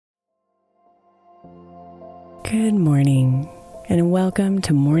Good morning, and welcome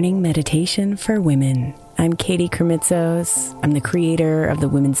to Morning Meditation for Women. I'm Katie Kremitzos. I'm the creator of the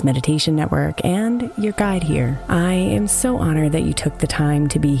Women's Meditation Network and your guide here. I am so honored that you took the time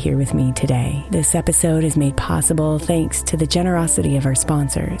to be here with me today. This episode is made possible thanks to the generosity of our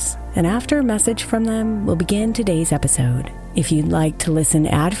sponsors. And after a message from them, we'll begin today's episode. If you'd like to listen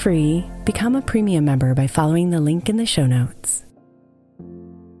ad-free, become a premium member by following the link in the show notes.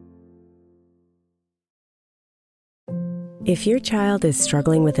 If your child is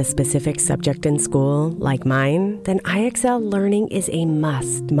struggling with a specific subject in school, like mine, then IXL Learning is a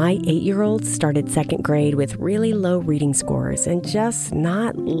must. My 8-year-old started second grade with really low reading scores and just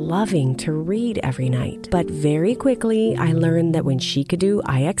not loving to read every night. But very quickly, I learned that when she could do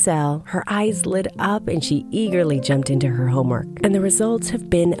IXL, her eyes lit up and she eagerly jumped into her homework. And the results have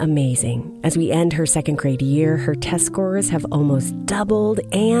been amazing. As we end her second grade year, her test scores have almost doubled,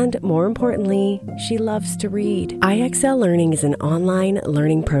 and more importantly, she loves to read. IXL Learning is an online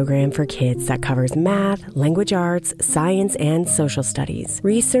learning program for kids that covers math, language arts, science, and social studies.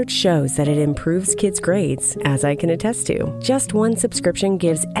 Research shows that it improves kids' grades, as I can attest to. Just one subscription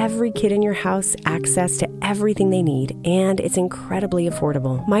gives every kid in your house access to everything they need, and it's incredibly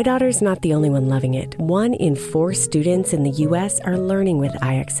affordable. My daughter's not the only one loving it. 1 in 4 students in the U.S. are learning with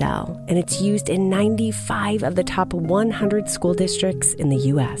IXL, and it's used in 95 of the top 100 school districts in the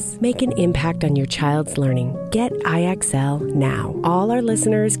U.S. Make an impact on your child's learning. Get IXL now. All our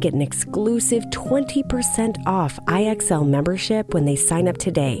listeners get an exclusive 20% off IXL membership when they sign up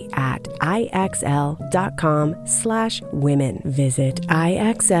today at IXL.com/women. Visit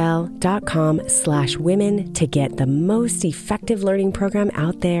IXL.com/women to get the most effective learning program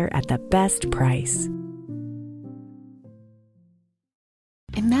out there at the best price.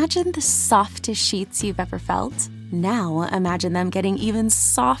 Imagine the softest sheets you've ever felt. Now imagine them getting even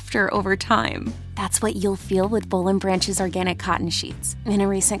softer over time. That's what you'll feel with Boll & Branch's organic cotton sheets. In a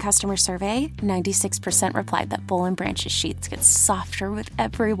recent customer survey, 96% replied that Boll & Branch's sheets get softer with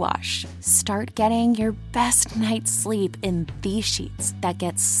every wash. Start getting your best night's sleep in these sheets that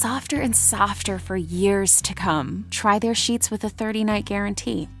get softer and softer for years to come. Try their sheets with a 30-night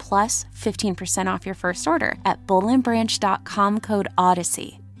guarantee, plus 15% off your first order at bollandbranch.com code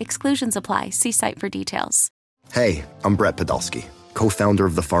Odyssey. Exclusions apply. See site for details. Hey, I'm Brett Podolsky, co-founder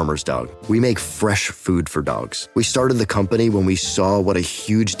of The Farmer's Dog. We make fresh food for dogs. We started the company when we saw what a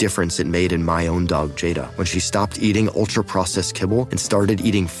huge difference it made in my own dog, Jada, when she stopped eating ultra-processed kibble and started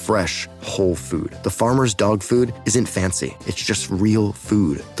eating fresh, whole food. The Farmer's Dog food isn't fancy. It's just real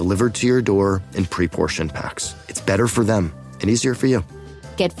food delivered to your door in pre-portioned packs. It's better for them and easier for you.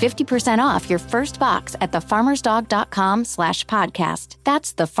 Get 50% off your first box at thefarmersdog.com/podcast.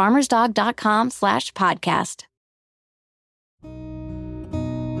 That's thefarmersdog.com/podcast.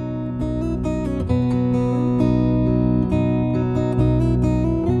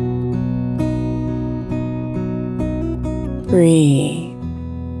 Breathe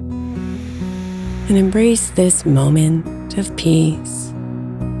and embrace this moment of peace,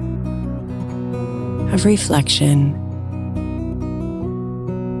 of reflection,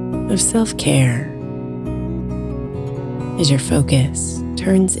 of self-care as your focus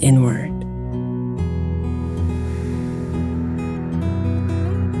turns inward.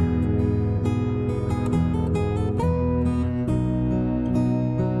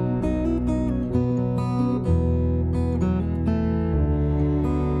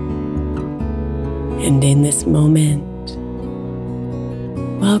 And in this moment,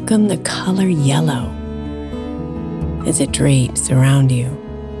 welcome the color yellow as it drapes around you.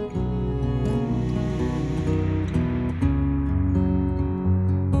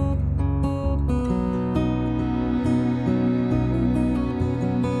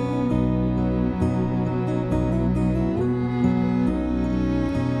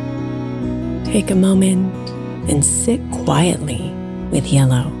 Take a moment and sit quietly with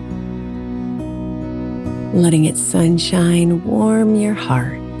yellow, letting its sunshine warm your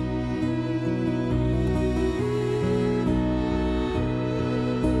heart.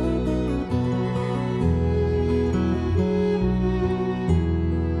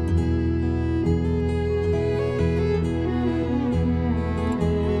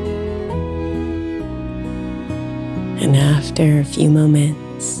 And after a few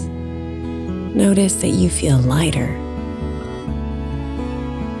moments, notice that you feel lighter.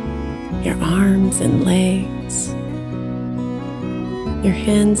 Your arms and legs, your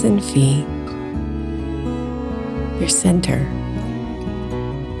hands and feet, your center.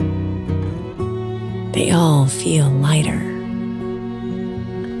 They all feel lighter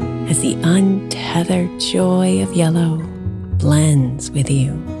as the untethered joy of yellow blends with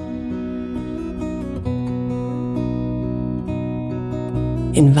you.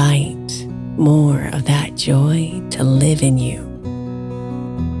 Invite more of that joy to live in you.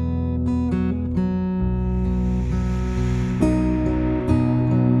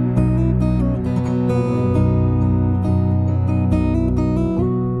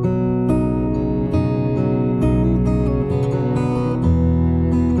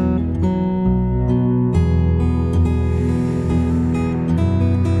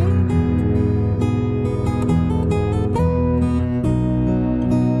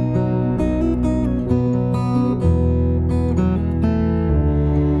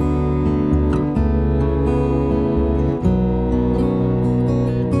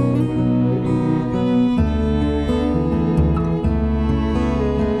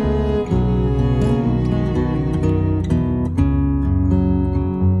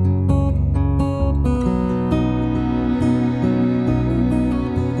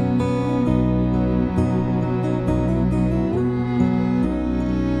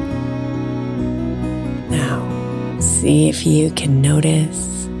 See if you can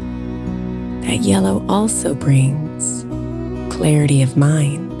notice that yellow also brings clarity of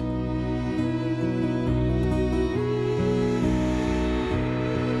mind.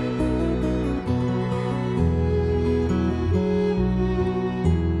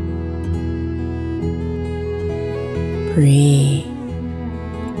 Breathe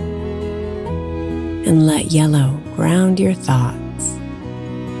and let yellow ground your thoughts.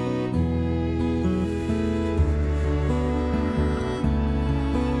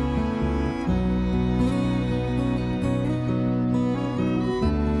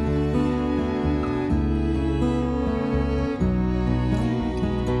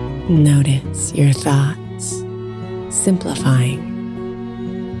 Notice your thoughts simplifying,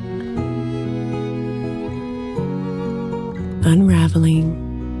 unraveling,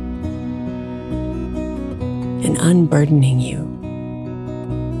 and unburdening you.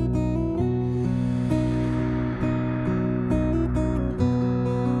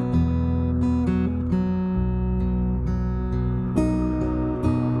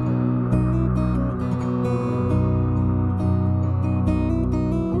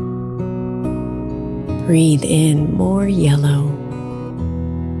 Breathe in more yellow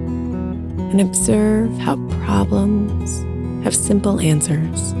and observe how problems have simple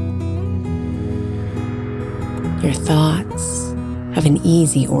answers. Your thoughts have an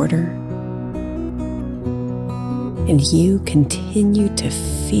easy order, and you continue to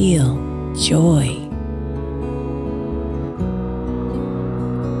feel joy.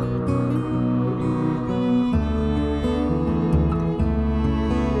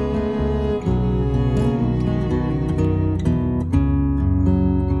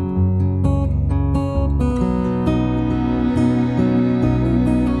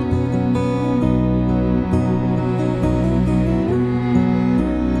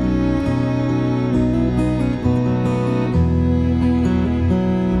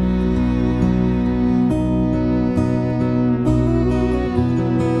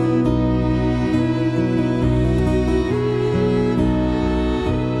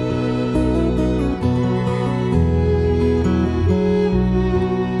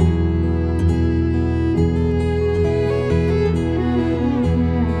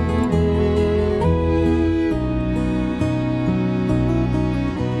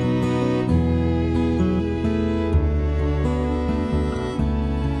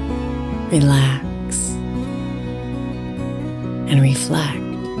 Relax and reflect.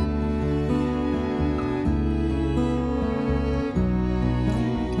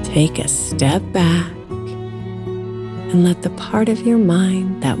 Take a step back and let the part of your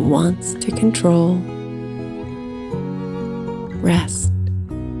mind that wants to control rest.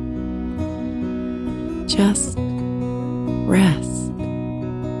 Just rest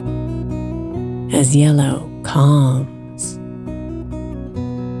as yellow calms.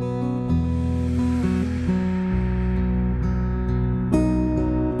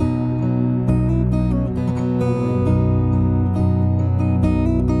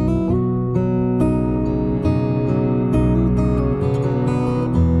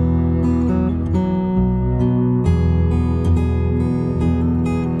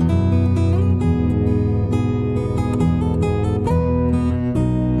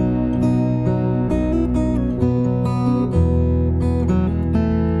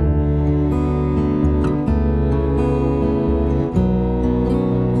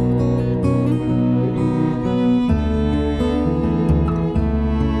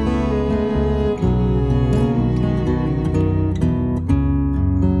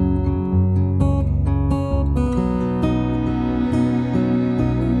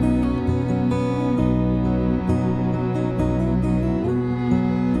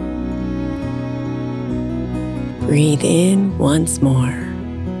 Breathe in once more.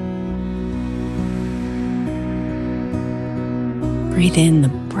 Breathe in the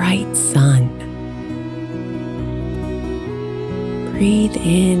bright sun. Breathe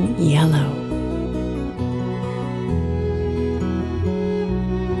in yellow.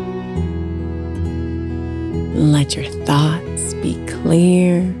 Let your thoughts be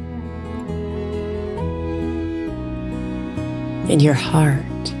clear and your heart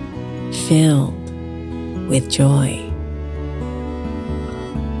filled with joy,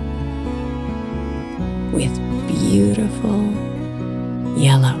 with beautiful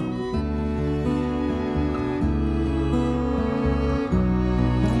yellow.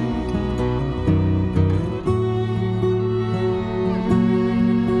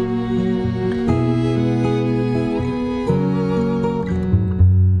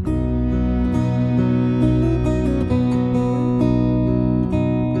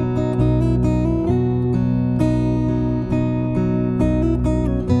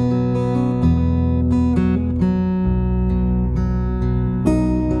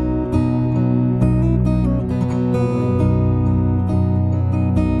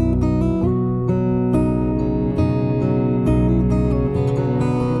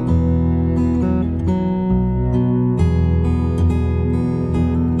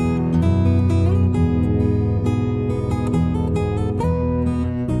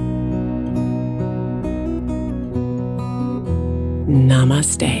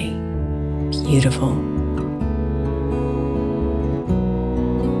 Namaste, beautiful.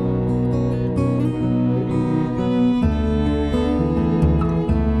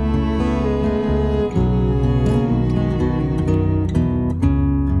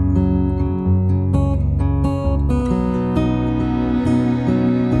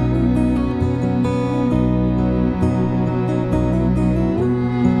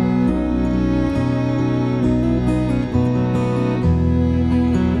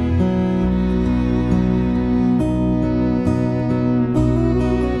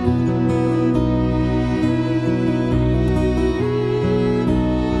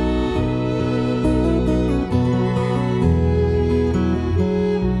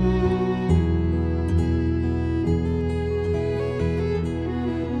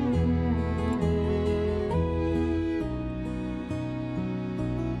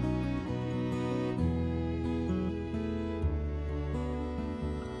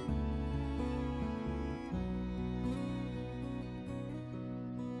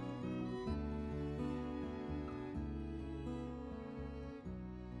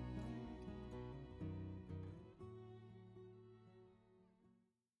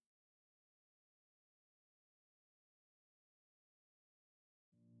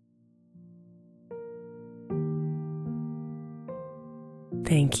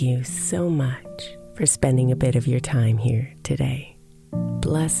 Thank you so much for spending a bit of your time here today.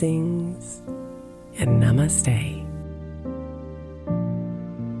 Blessings and namaste.